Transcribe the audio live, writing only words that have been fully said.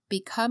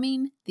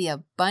Becoming the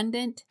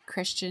abundant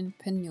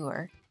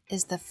Christianpreneur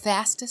is the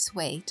fastest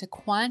way to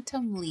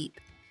quantum leap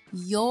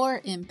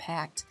your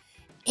impact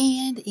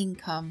and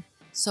income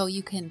so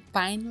you can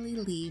finally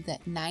leave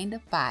that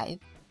 9-to-5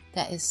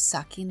 that is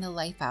sucking the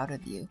life out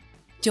of you.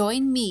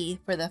 Join me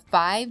for the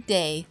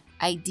 5-day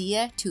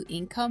Idea to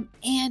Income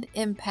and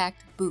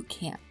Impact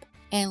Bootcamp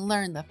and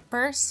learn the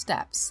first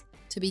steps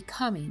to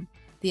becoming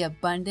the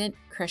abundant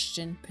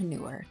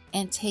Christianpreneur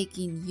and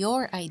taking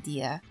your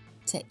idea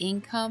to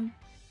income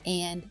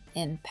and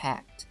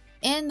impact.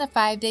 In the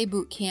 5-day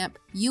bootcamp,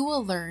 you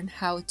will learn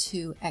how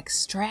to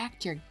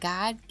extract your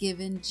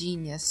God-given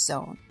genius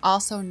zone,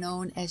 also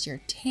known as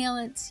your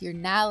talents, your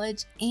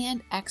knowledge,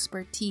 and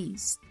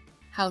expertise.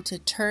 How to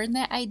turn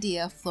that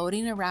idea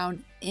floating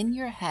around in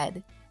your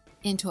head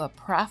into a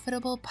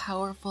profitable,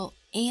 powerful,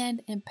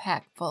 and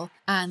impactful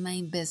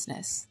online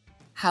business.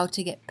 How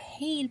to get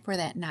paid for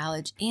that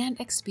knowledge and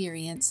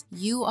experience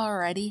you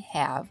already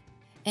have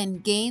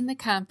and gain the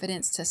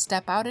confidence to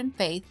step out in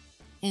faith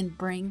and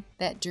bring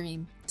that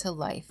dream to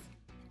life.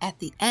 At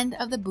the end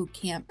of the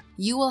bootcamp,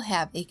 you will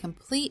have a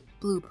complete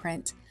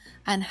blueprint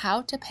on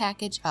how to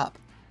package up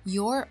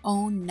your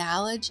own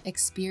knowledge,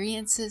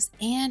 experiences,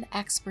 and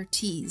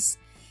expertise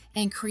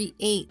and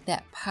create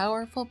that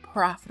powerful,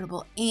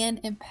 profitable,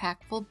 and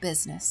impactful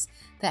business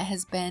that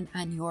has been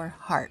on your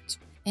heart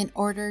in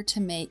order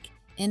to make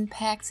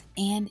impact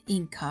and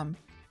income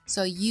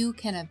so you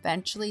can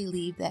eventually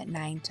leave that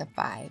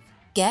 9-to-5.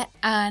 Get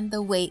on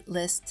the wait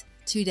list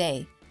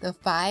today. The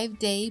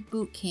 5-day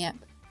bootcamp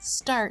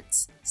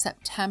starts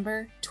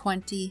September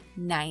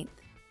 29th.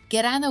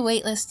 Get on the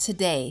wait list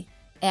today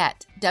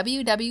at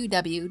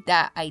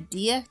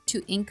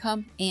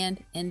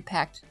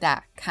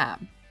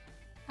www.ideatoincomeandimpact.com.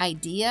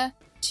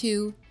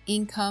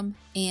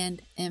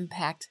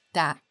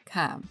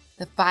 Ideatoincomeandimpact.com.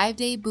 The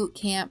 5-day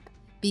bootcamp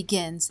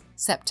begins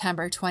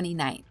September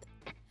 29th.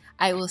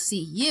 I will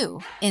see you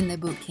in the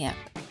bootcamp.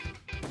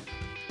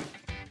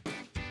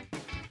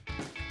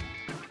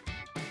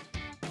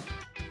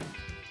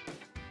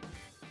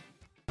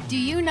 Do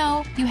you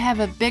know you have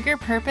a bigger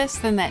purpose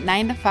than that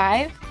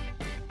 9-to-5?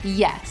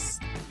 Yes,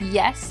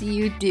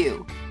 you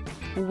do.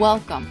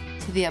 Welcome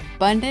to the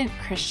Abundant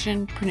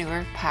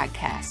Christianpreneur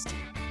Podcast.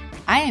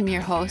 I am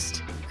your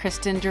host,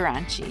 Kristen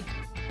Duranci.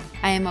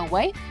 I am a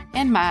wife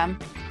and mom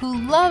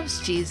who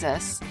loves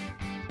Jesus,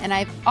 and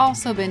I've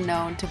also been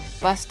known to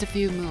bust a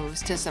few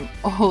moves to some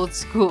old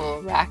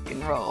school rock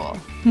and roll.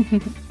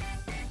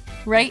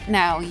 Right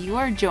now, you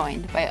are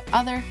joined by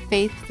other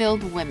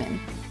faith-filled women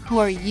who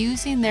are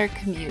using their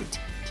commute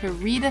to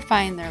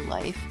redefine their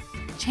life,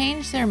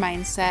 change their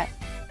mindset,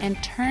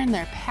 and turn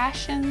their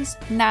passions,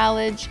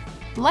 knowledge,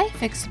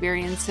 life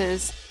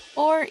experiences,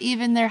 or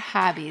even their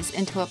hobbies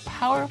into a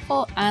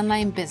powerful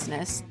online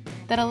business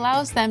that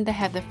allows them to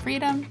have the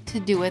freedom to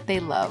do what they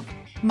love.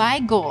 My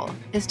goal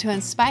is to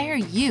inspire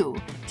you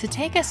to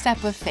take a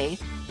step of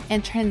faith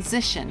and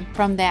transition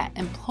from that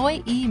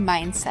employee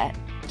mindset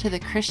to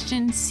the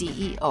Christian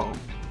CEO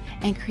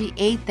and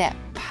create that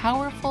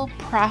powerful,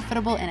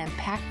 profitable, and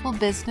impactful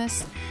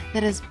business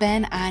that has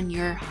been on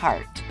your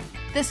heart.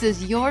 This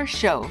is your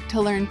show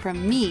to learn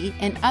from me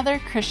and other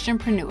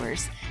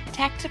Christianpreneurs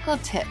tactical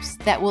tips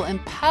that will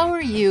empower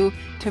you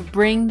to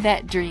bring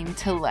that dream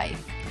to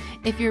life.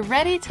 If you're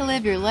ready to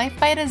live your life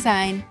by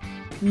design,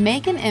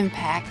 make an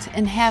impact,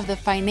 and have the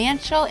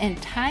financial and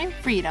time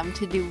freedom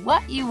to do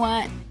what you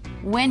want,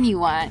 when you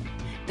want,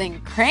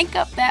 then crank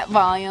up that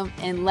volume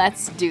and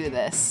let's do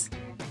this.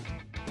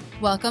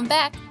 Welcome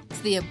back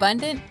to the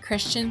Abundant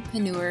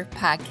Christianpreneur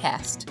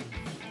Podcast.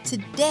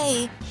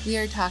 Today, we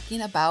are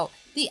talking about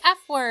the F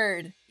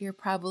word. You're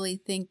probably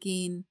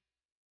thinking,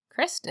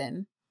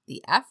 Kristen,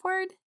 the F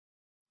word?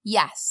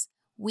 Yes,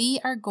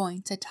 we are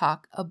going to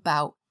talk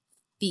about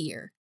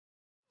fear.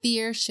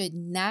 Fear should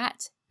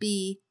not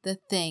be the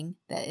thing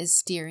that is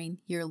steering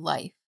your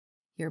life,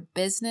 your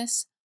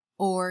business,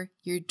 or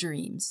your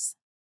dreams.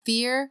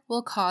 Fear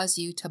will cause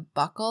you to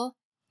buckle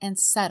and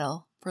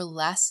settle for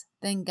less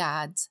than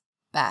God's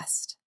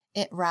best.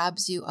 It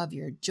robs you of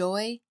your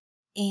joy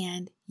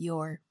and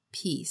your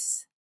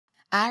peace.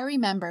 I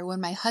remember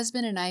when my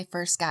husband and I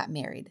first got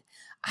married.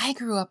 I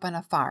grew up on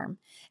a farm,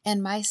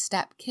 and my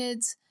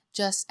stepkids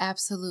just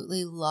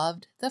absolutely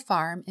loved the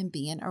farm and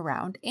being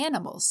around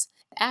animals.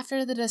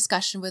 After the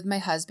discussion with my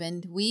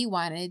husband, we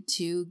wanted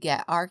to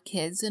get our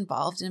kids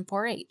involved in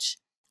 4-H.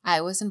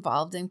 I was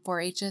involved in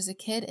 4-H as a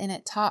kid, and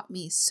it taught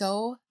me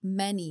so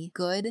many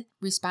good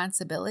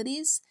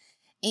responsibilities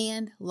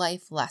and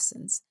life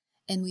lessons,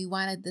 and we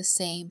wanted the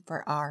same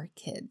for our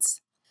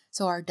kids.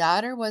 So our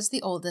daughter was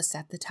the oldest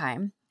at the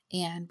time,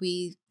 and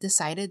we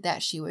decided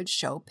that she would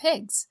show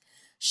pigs.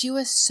 She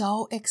was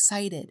so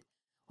excited.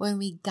 When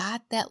we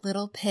got that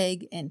little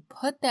pig and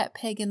put that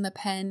pig in the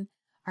pen,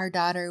 our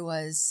daughter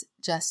was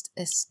just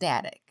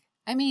ecstatic.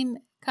 I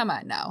mean, come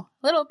on now.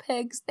 Little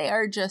pigs, they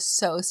are just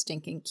so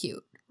stinking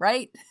cute,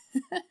 right?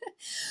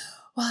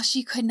 Well,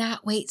 she could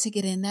not wait to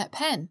get in that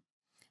pen.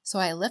 So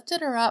I lifted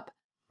her up,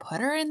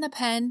 put her in the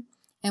pen,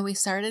 and we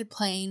started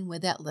playing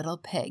with that little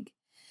pig.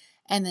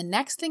 And the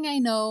next thing I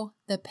know,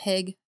 the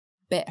pig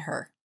bit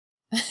her.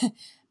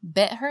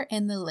 Bit her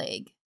in the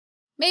leg.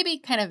 Maybe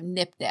kind of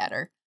nipped at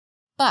her.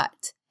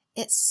 But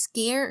it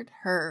scared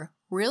her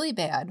really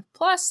bad.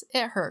 Plus,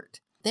 it hurt.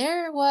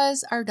 There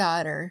was our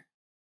daughter,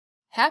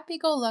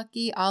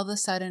 happy-go-lucky, all of a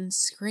sudden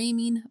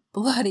screaming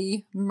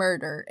bloody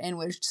murder and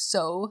was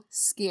so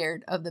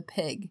scared of the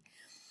pig.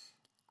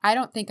 I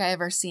don't think I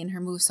ever seen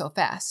her move so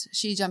fast.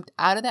 She jumped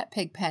out of that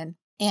pig pen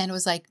and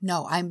was like,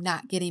 no, I'm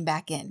not getting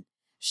back in.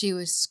 She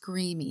was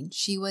screaming.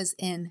 She was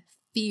in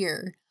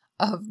fear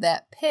of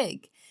that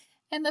pig.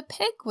 And the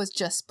pig was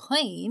just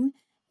playing.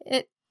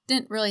 It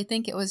didn't really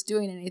think it was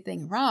doing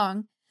anything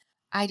wrong.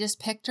 I just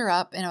picked her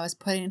up and I was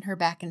putting her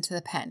back into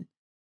the pen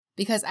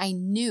because I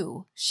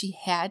knew she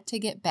had to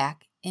get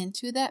back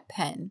into that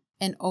pen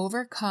and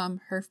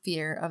overcome her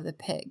fear of the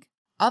pig.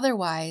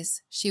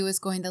 Otherwise, she was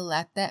going to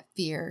let that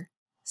fear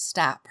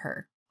stop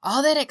her.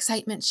 All that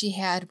excitement she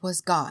had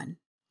was gone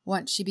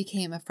once she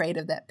became afraid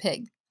of that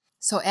pig.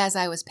 So as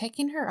I was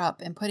picking her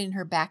up and putting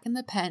her back in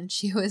the pen,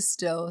 she was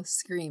still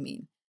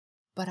screaming.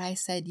 But I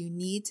said, you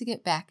need to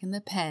get back in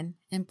the pen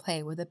and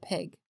play with a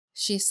pig.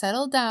 She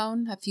settled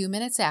down a few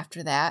minutes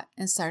after that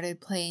and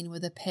started playing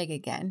with a pig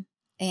again,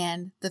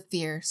 and the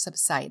fear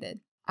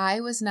subsided.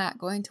 I was not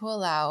going to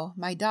allow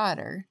my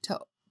daughter to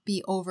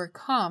be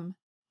overcome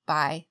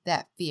by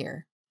that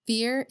fear.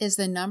 Fear is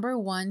the number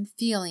one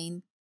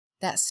feeling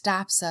that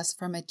stops us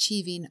from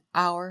achieving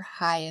our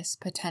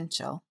highest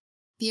potential.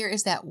 Fear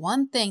is that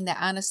one thing that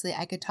honestly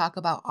I could talk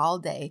about all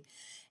day.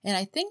 And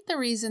I think the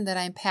reason that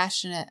I'm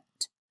passionate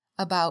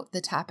about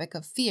the topic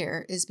of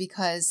fear is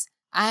because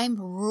I'm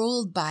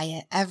ruled by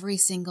it every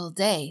single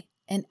day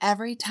and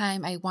every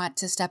time I want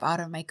to step out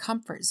of my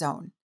comfort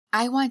zone.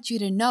 I want you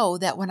to know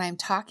that when I'm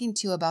talking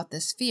to you about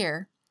this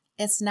fear,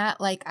 it's not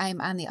like I'm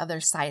on the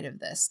other side of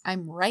this.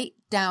 I'm right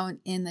down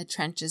in the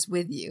trenches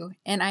with you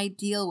and I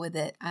deal with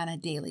it on a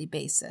daily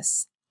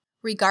basis.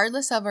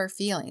 Regardless of our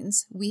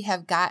feelings, we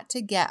have got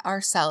to get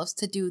ourselves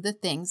to do the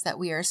things that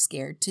we are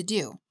scared to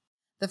do.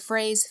 The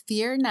phrase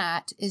fear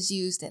not is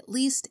used at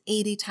least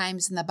 80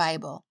 times in the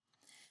Bible.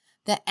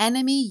 The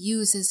enemy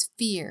uses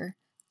fear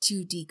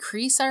to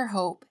decrease our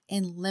hope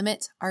and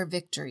limit our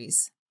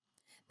victories.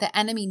 The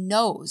enemy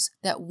knows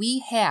that we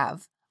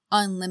have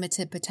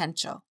unlimited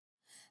potential.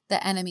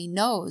 The enemy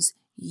knows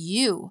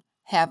you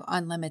have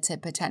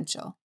unlimited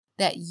potential,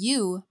 that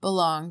you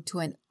belong to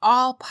an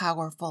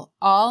all-powerful,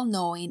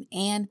 all-knowing,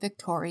 and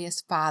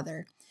victorious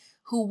Father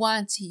who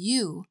wants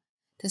you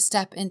to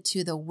step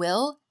into the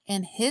will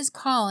and His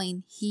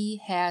calling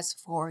He has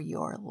for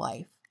your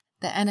life.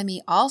 The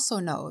enemy also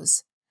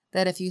knows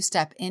that if you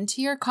step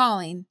into your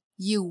calling,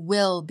 you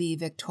will be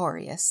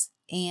victorious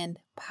and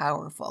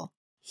powerful.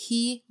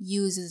 He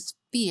uses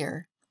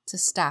fear to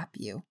stop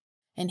you.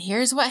 And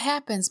here's what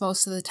happens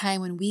most of the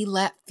time when we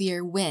let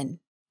fear win.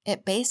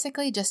 It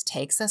basically just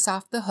takes us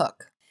off the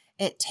hook.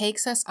 It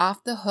takes us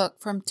off the hook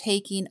from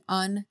taking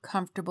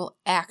uncomfortable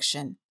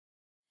action.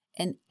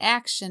 And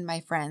action,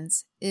 my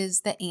friends,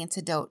 is the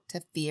antidote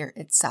to fear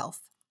itself.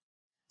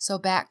 So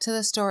back to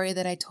the story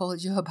that I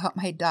told you about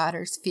my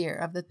daughter's fear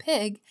of the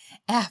pig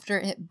after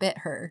it bit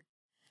her.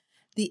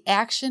 The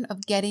action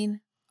of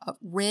getting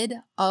rid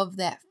of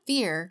that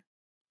fear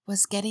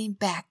was getting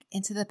back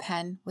into the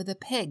pen with a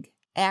pig.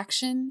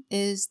 Action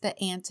is the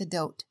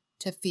antidote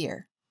to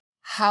fear.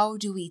 How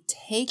do we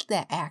take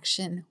that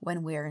action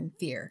when we're in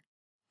fear?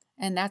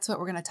 And that's what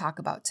we're going to talk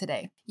about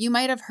today. You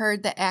might have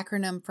heard the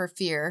acronym for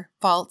fear,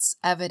 false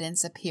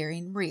evidence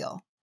appearing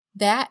real.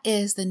 That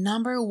is the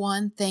number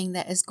one thing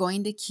that is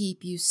going to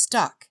keep you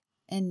stuck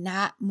and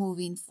not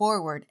moving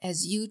forward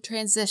as you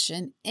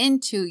transition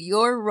into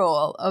your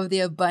role of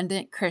the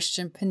abundant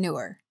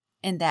Christianpreneur,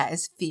 and that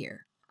is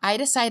fear. I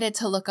decided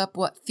to look up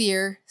what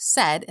fear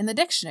said in the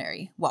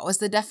dictionary. What was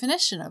the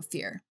definition of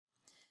fear?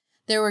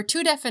 There were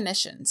two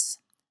definitions.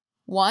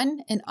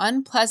 One, an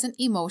unpleasant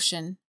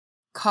emotion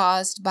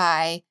caused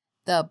by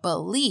the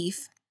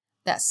belief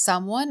that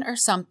someone or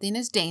something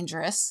is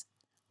dangerous,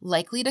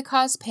 likely to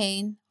cause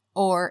pain,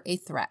 or a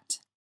threat.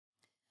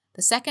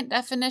 The second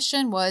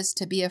definition was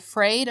to be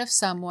afraid of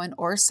someone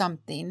or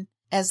something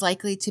as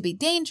likely to be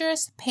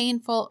dangerous,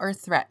 painful, or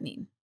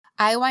threatening.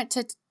 I want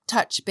to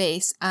touch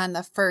base on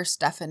the first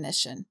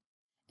definition,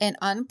 an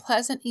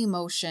unpleasant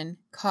emotion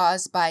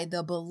caused by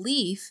the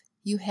belief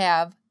you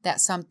have that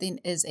something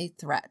is a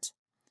threat.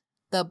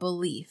 The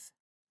belief.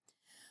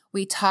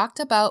 We talked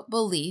about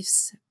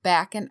beliefs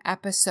back in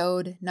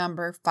episode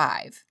number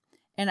 5,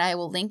 and I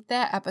will link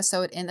that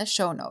episode in the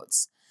show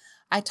notes.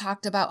 I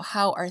talked about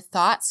how our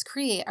thoughts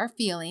create our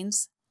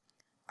feelings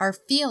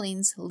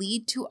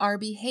lead to our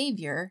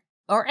behavior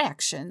or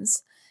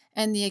actions,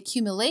 and the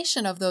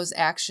accumulation of those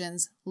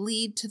actions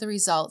lead to the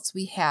results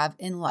we have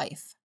in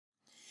life.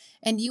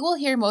 And you will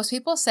hear most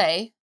people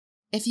say,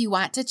 if you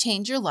want to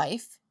change your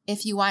life,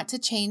 if you want to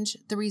change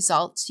the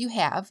results you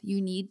have,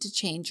 you need to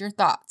change your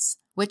thoughts,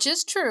 which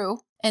is true.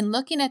 And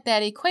looking at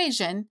that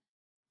equation,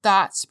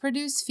 thoughts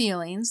produce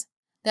feelings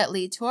that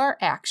lead to our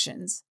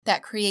actions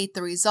that create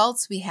the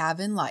results we have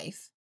in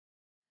life.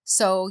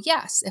 So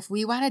yes, if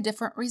we want a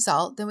different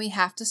result, then we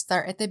have to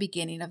start at the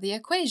beginning of the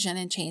equation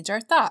and change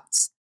our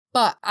thoughts.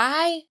 But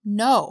I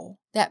know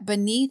that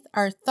beneath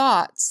our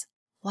thoughts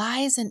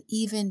lies an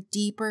even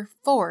deeper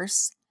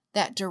force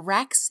that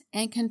directs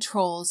and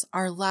controls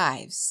our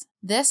lives.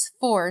 This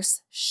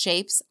force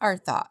shapes our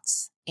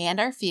thoughts and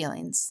our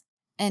feelings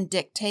and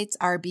dictates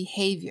our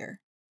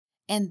behavior.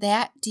 And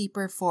that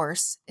deeper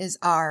force is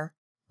our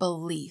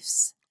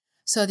beliefs.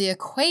 So the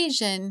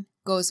equation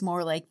goes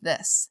more like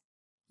this.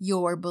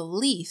 Your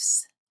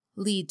beliefs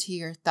lead to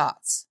your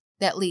thoughts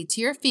that lead to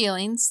your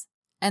feelings,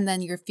 and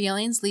then your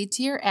feelings lead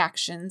to your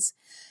actions,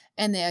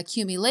 and the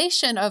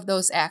accumulation of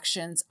those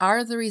actions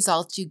are the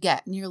results you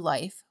get in your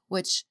life,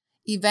 which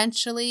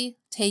eventually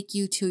take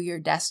you to your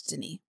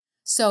destiny.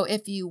 So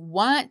if you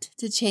want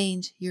to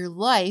change your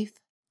life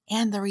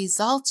and the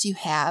results you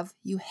have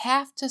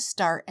to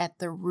start at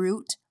the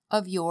root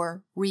of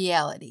your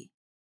reality,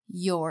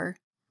 your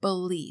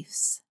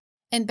beliefs.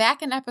 And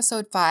back in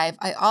episode 5,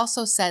 I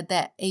also said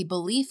that a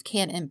belief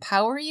can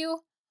empower you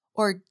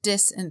or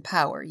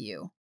disempower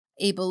you.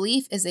 A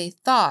belief is a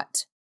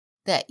thought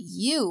that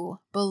you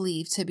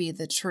believe to be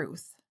the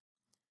truth.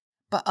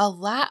 But a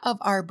lot of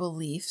our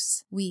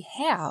beliefs we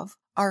have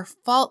are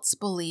false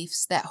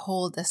beliefs that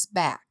hold us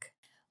back,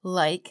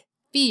 like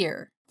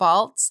fear,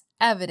 false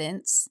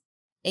evidence,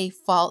 a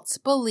false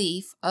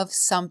belief of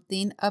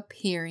something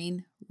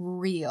appearing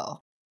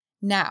real.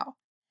 Now,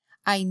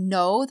 I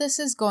know this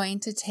is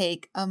going to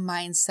take a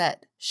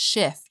mindset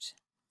shift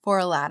for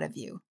a lot of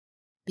you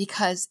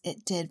because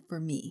it did for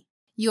me.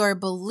 Your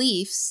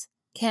beliefs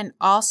can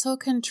also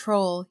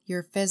control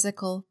your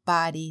physical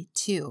body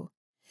too.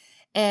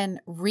 And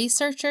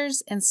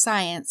researchers in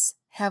science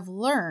have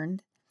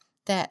learned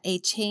that a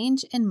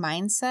change in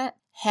mindset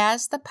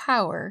has the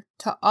power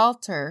to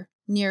alter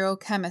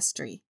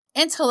neurochemistry.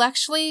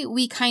 Intellectually,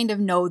 we kind of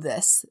know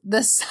this.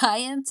 The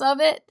science of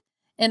it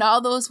and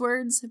all those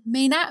words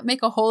may not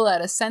make a whole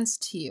lot of sense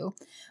to you,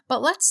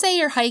 but let's say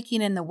you're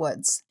hiking in the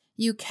woods.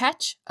 You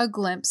catch a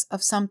glimpse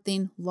of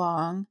something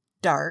long,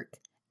 dark,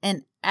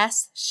 and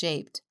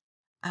S-shaped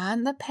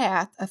on the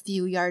path a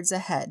few yards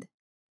ahead.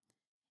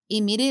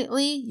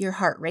 Immediately, your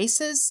heart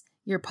races,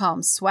 your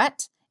palms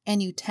sweat,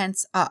 and you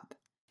tense up.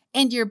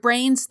 And your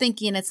brain's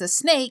thinking it's a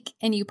snake,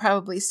 and you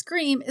probably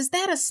scream, "Is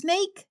that a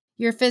snake?"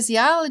 Your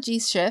physiology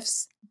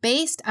shifts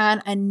based on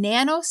a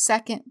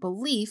nanosecond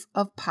belief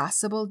of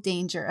possible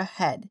danger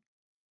ahead,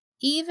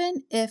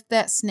 even if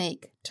that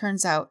snake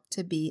turns out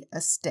to be a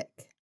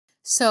stick.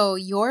 So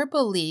your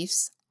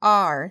beliefs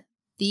are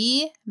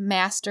the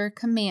master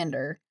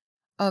commander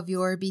of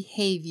your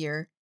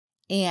behavior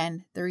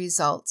and the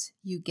results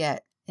you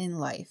get in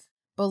life.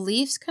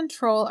 Beliefs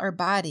control our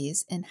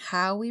bodies and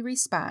how we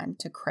respond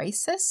to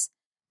crisis,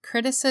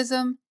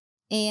 criticism,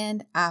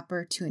 and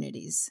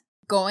opportunities.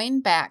 Going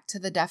back to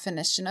the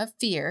definition of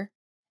fear,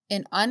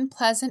 an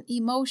unpleasant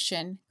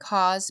emotion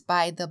caused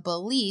by the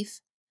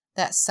belief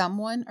that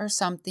someone or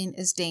something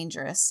is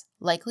dangerous,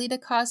 likely to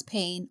cause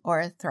pain or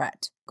a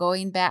threat.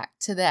 Going back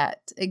to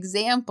that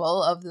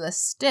example of the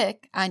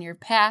stick on your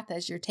path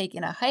as you're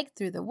taking a hike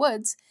through the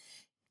woods,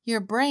 your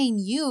brain,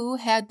 you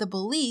had the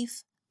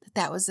belief that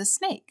that was a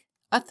snake,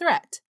 a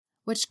threat,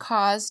 which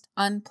caused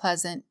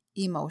unpleasant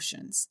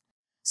emotions.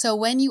 So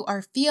when you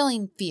are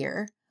feeling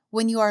fear,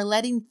 when you are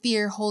letting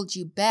fear hold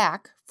you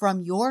back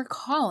from your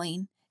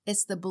calling,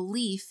 it's the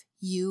belief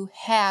you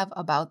have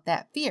about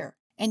that fear.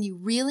 And you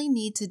really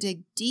need to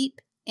dig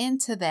deep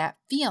into that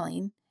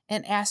feeling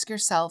and ask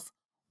yourself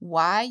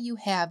why you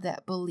have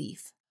that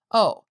belief.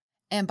 Oh,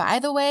 and by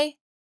the way,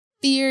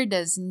 fear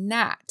does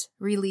not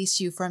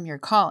release you from your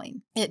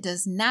calling. It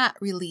does not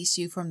release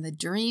you from the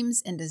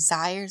dreams and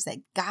desires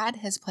that God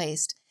has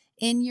placed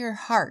in your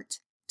heart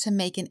to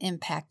make an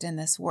impact in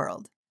this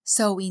world.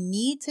 So we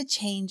need to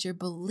change your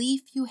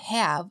belief you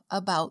have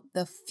about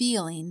the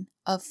feeling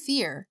of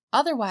fear.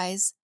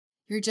 Otherwise,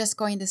 you're just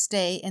going to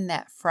stay in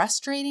that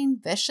frustrating,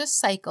 vicious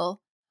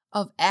cycle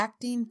of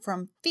acting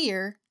from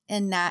fear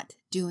and not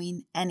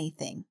doing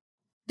anything.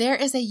 There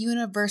is a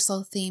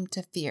universal theme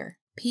to fear.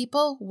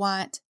 People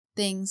want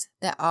things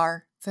that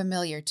are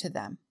familiar to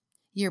them.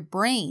 Your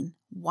brain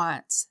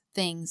wants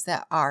things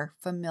that are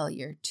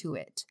familiar to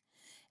it.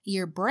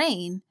 Your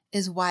brain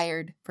is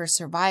wired for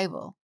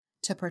survival,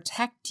 to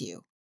protect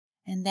you,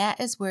 and that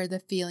is where the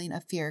feeling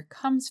of fear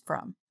comes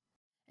from.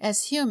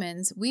 As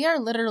humans, we are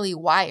literally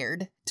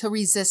wired to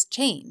resist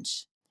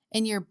change.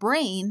 And your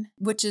brain,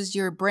 which is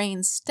your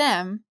brain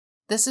stem,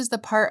 this is the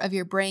part of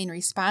your brain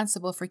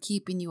responsible for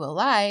keeping you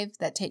alive,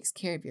 that takes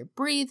care of your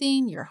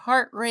breathing, your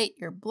heart rate,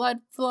 your blood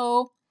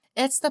flow.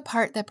 It's the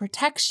part that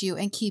protects you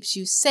and keeps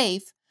you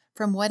safe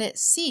from what it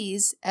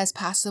sees as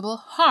possible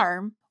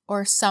harm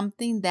or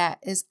something that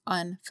is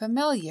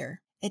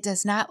unfamiliar. It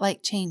does not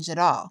like change at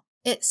all.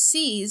 It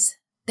sees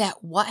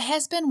that what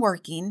has been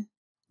working,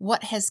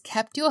 what has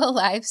kept you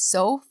alive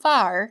so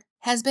far,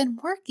 has been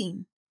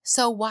working.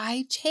 So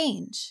why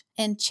change?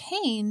 And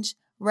change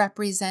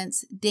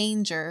represents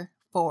danger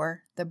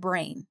for the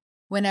brain.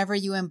 Whenever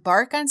you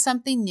embark on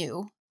something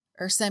new,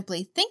 or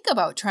simply think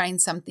about trying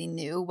something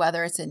new,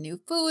 whether it's a new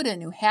food, a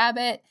new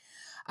habit,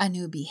 a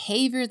new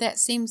behavior that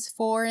seems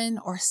foreign,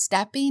 or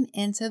stepping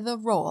into the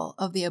role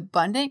of the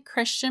abundant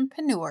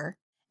Christianpreneur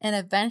and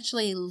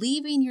eventually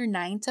leaving your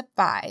 9 to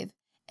 5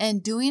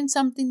 and doing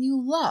something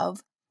you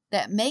love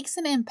that makes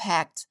an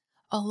impact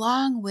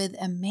along with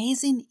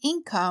amazing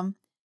income,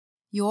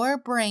 your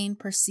brain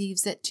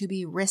perceives it to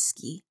be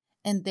risky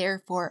and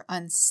therefore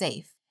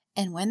unsafe.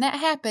 And when that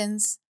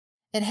happens,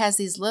 it has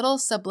these little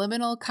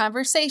subliminal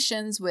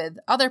conversations with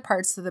other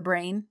parts of the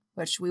brain,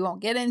 which we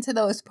won't get into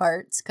those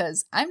parts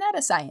because I'm not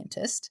a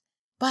scientist,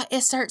 but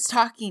it starts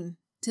talking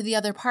to the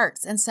other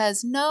parts and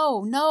says,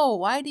 no,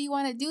 why do you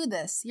want to do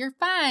this? You're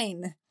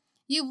fine.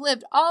 You've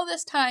lived all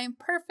this time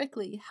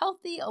perfectly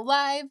healthy,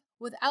 alive,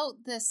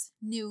 without this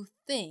new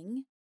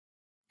thing,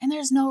 and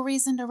there's no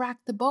reason to rock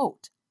the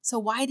boat. So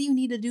why do you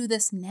need to do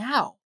this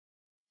now?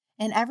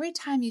 And every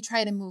time you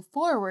try to move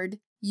forward,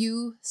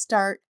 you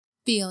start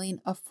feeling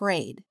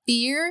afraid.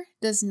 Fear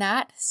does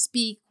not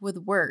speak with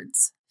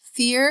words.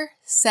 Fear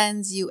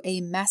sends you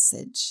a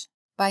message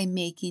by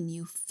making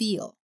you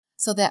feel.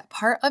 So that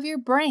part of your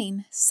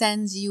brain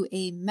sends you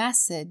a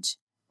message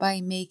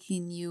by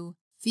making you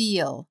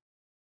feel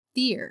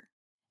fear.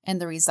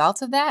 And the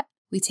result of that,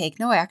 we take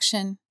no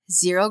action,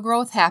 zero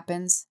growth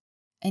happens,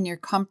 and your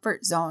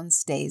comfort zone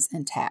stays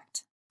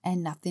intact,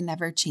 and nothing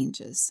ever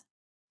changes.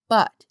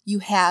 But you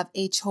have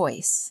a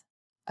choice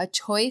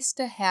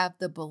to have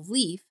the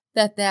belief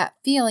that that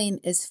feeling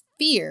is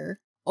fear,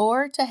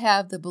 or to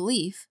have the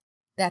belief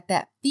that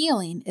that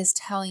feeling is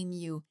telling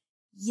you,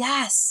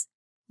 yes,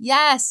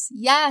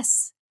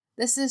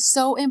 this is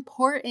so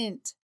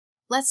important.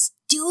 Let's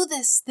do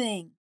this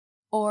thing.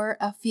 Or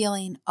a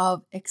feeling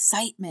of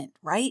excitement,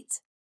 right?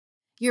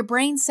 Your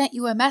brain sent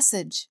you a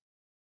message.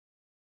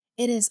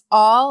 It is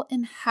all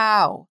in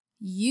how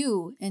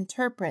you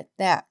interpret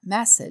that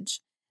message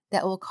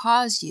that will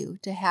cause you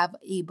to have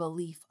a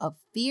belief of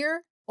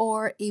fear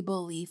or a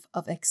belief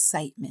of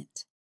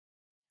excitement.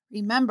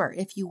 Remember,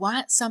 if you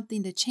want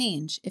something to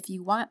change, if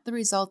you want the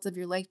results of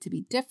your life to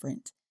be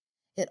different,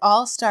 it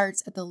all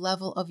starts at the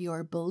level of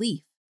your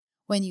belief.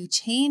 When you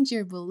change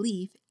your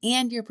belief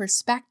and your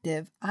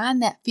perspective on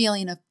that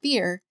feeling of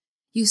fear,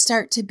 you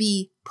start to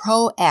be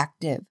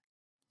proactive.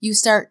 You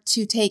start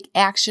to take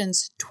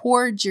actions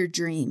towards your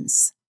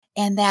dreams.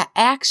 And that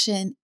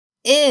action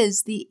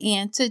is the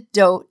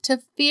antidote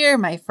to fear,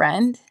 my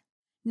friend.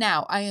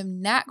 Now, I am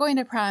not going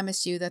to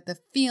promise you that the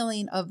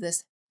feeling of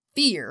this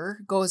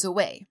fear goes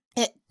away.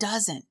 It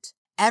doesn't.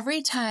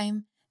 Every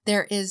time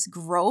there is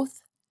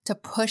growth to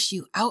push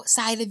you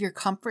outside of your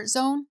comfort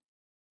zone,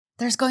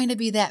 there's going to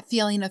be that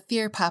feeling of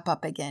fear pop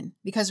up again.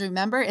 Because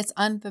remember, it's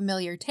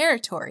unfamiliar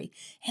territory,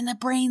 and the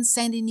brain's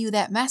sending you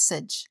that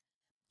message.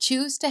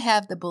 Choose to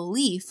have the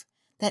belief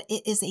that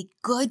it is a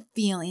good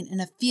feeling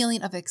and a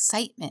feeling of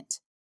excitement.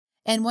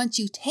 And once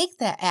you take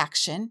that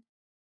action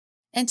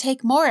and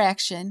take more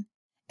action,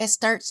 it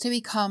starts to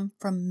become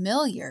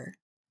familiar.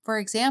 For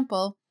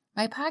example,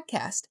 my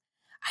podcast.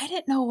 I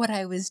didn't know what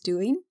I was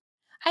doing.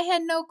 I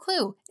had no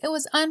clue. It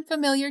was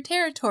unfamiliar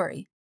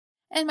territory.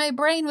 And my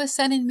brain was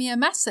sending me a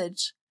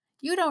message.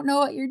 You don't know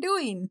what you're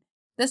doing.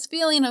 This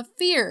feeling of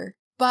fear.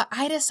 But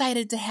I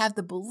decided to have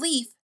the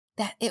belief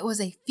that it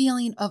was a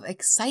feeling of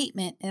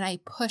excitement, and I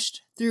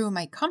pushed through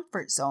my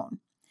comfort zone.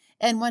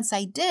 And once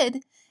I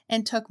did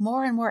and took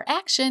more and more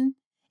action,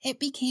 it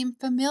became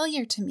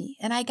familiar to me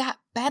and I got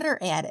better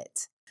at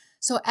it.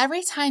 So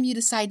every time you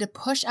decide to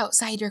push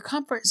outside your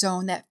comfort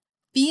zone, that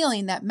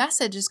feeling, that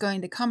message is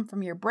going to come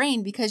from your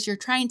brain because you're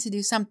trying to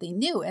do something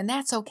new, and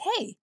that's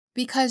okay.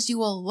 Because you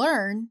will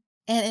learn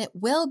and it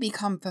will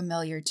become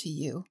familiar to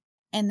you.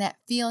 And that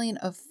feeling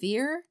of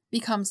fear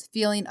becomes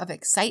feeling of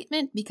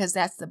excitement because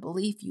that's the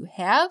belief you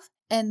have.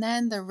 And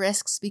then the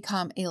risks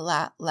become a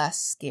lot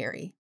less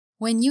scary.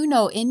 When you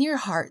know in your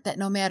heart that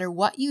no matter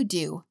what you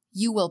do,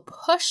 you will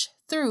push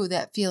through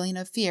that feeling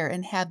of fear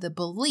and have the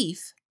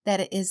belief that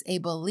it is a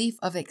belief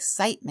of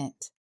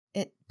excitement,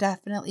 it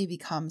definitely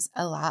becomes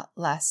a lot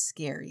less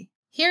scary.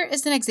 Here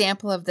is an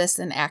example of this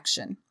in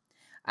action.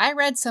 I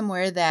read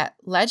somewhere that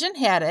legend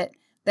had it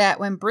that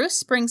when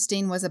Bruce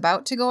Springsteen was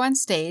about to go on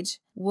stage,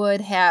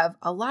 would have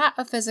a lot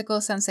of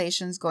physical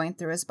sensations going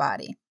through his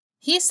body.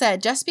 He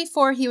said just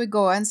before he would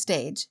go on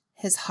stage,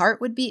 his heart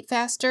would beat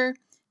faster,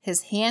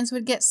 his hands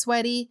would get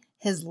sweaty,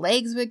 his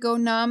legs would go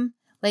numb,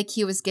 like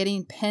he was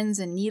getting pins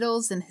and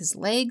needles in his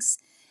legs,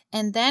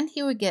 and then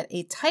he would get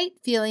a tight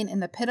feeling in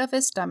the pit of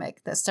his stomach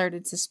that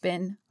started to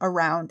spin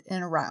around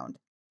and around.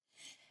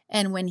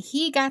 And when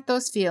he got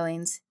those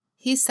feelings,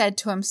 he said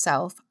to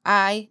himself,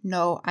 I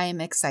know I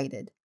am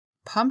excited,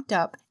 pumped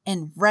up,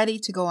 and ready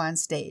to go on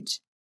stage.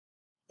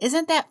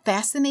 Isn't that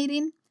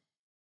fascinating?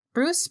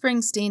 Bruce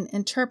Springsteen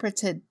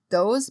interpreted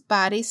those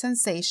body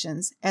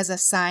sensations as a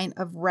sign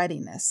of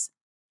readiness,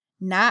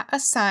 not a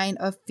sign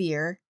of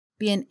fear,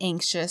 being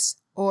anxious,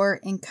 or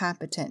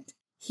incompetent.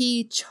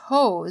 He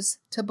chose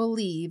to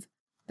believe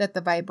that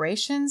the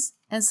vibrations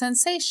and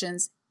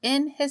sensations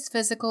in his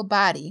physical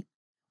body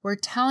were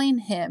telling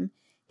him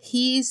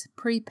He's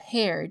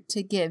prepared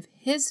to give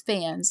his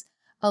fans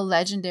a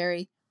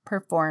legendary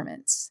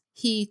performance.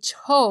 He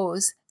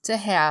chose to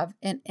have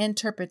an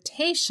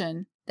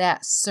interpretation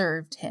that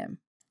served him.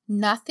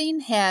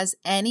 Nothing has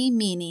any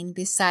meaning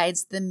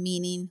besides the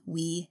meaning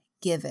we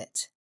give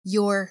it.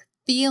 Your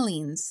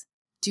feelings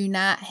do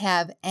not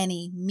have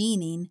any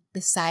meaning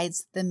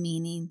besides the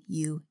meaning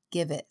you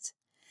give it.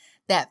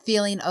 That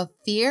feeling of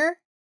fear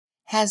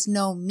has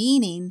no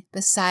meaning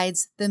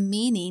besides the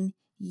meaning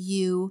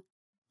you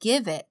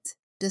give it.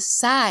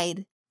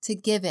 Decide to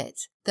give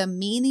it the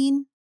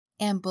meaning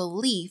and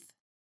belief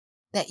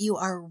that you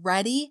are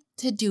ready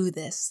to do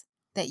this,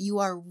 that you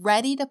are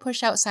ready to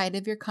push outside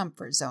of your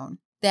comfort zone,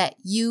 that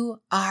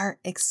you are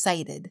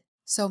excited.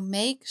 So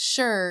make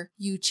sure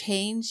you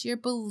change your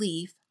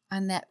belief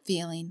on that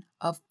feeling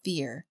of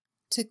fear.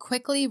 To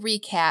quickly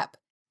recap,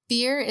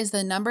 fear is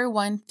the number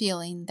one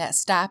feeling that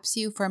stops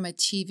you from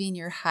achieving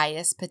your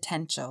highest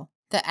potential.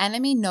 The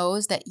enemy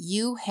knows that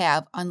you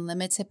have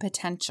unlimited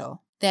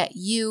potential, that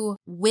you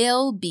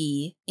will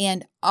be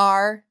and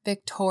are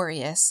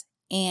victorious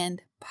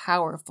and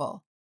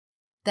powerful.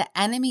 The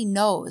enemy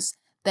knows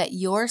that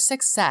your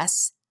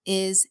success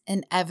is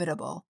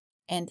inevitable,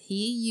 and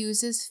he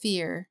uses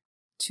fear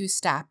to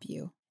stop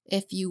you.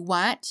 If you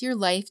want your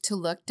life to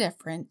look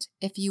different,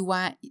 if you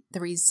want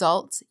the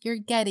results you're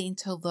getting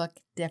to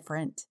look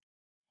different,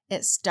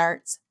 it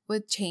starts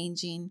with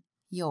changing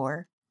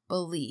your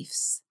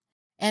beliefs.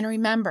 And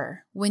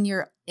remember, when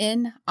you're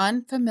in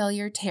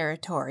unfamiliar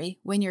territory,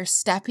 when you're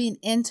stepping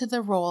into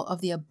the role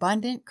of the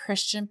abundant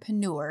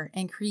Christianpreneur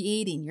and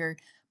creating your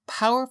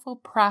powerful,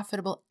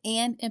 profitable,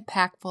 and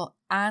impactful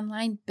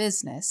online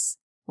business,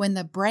 when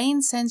the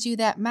brain sends you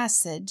that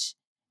message,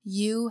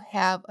 you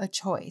have a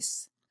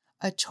choice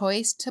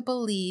to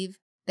believe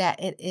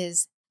that it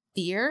is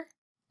fear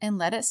and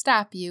let it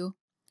stop you,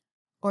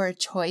 or a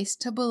choice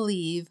to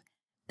believe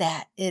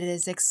that it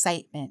is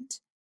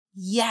excitement.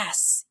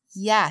 Yes,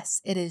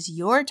 it is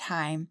your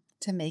time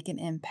to make an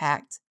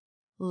impact.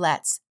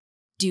 Let's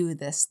do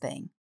this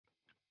thing.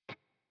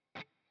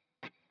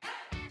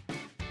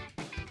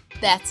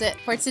 That's it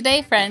for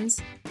today,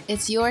 friends.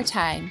 It's your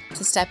time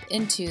to step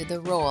into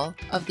the role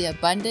of the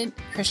abundant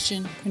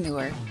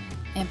Christianpreneur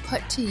and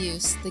put to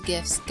use the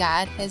gifts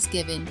God has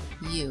given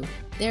you.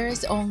 There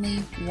is only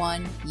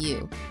one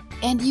you,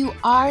 and you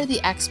are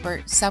the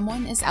expert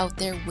someone is out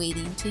there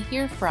waiting to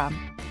hear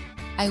from.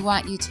 I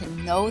want you to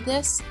know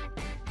this,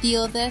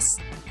 feel this,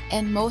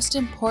 and most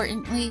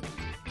importantly,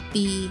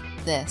 be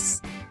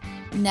this.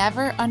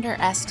 Never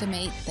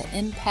underestimate the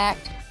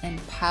impact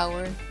and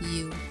power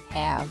you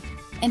have.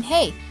 And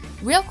hey,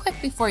 real quick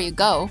before you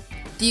go,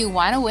 do you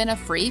want to win a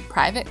free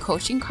private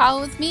coaching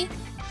call with me?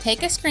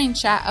 Take a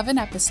screenshot of an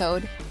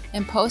episode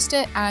and post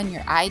it on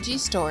your IG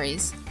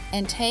stories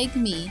and tag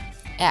me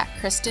at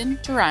Kristen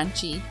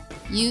Duranci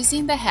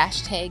using the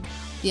hashtag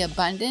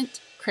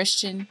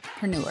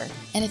TheAbundantChristianpreneur.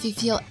 And if you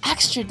feel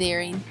extra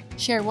daring,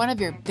 share one of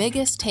your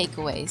biggest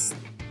takeaways.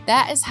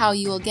 That is how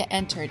you will get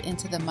entered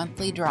into the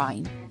monthly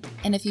drawing.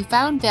 And if you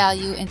found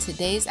value in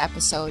today's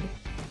episode,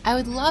 I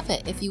would love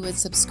it if you would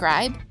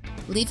subscribe,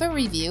 leave a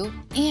review,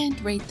 and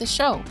rate the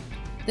show.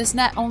 This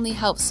not only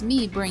helps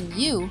me bring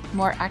you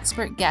more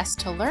expert guests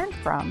to learn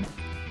from,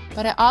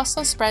 but it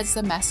also spreads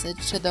the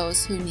message to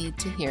those who need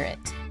to hear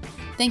it.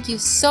 Thank you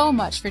so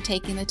much for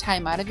taking the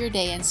time out of your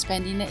day and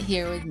spending it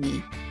here with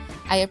me.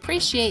 I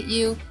appreciate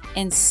you,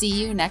 and see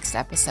you next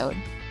episode.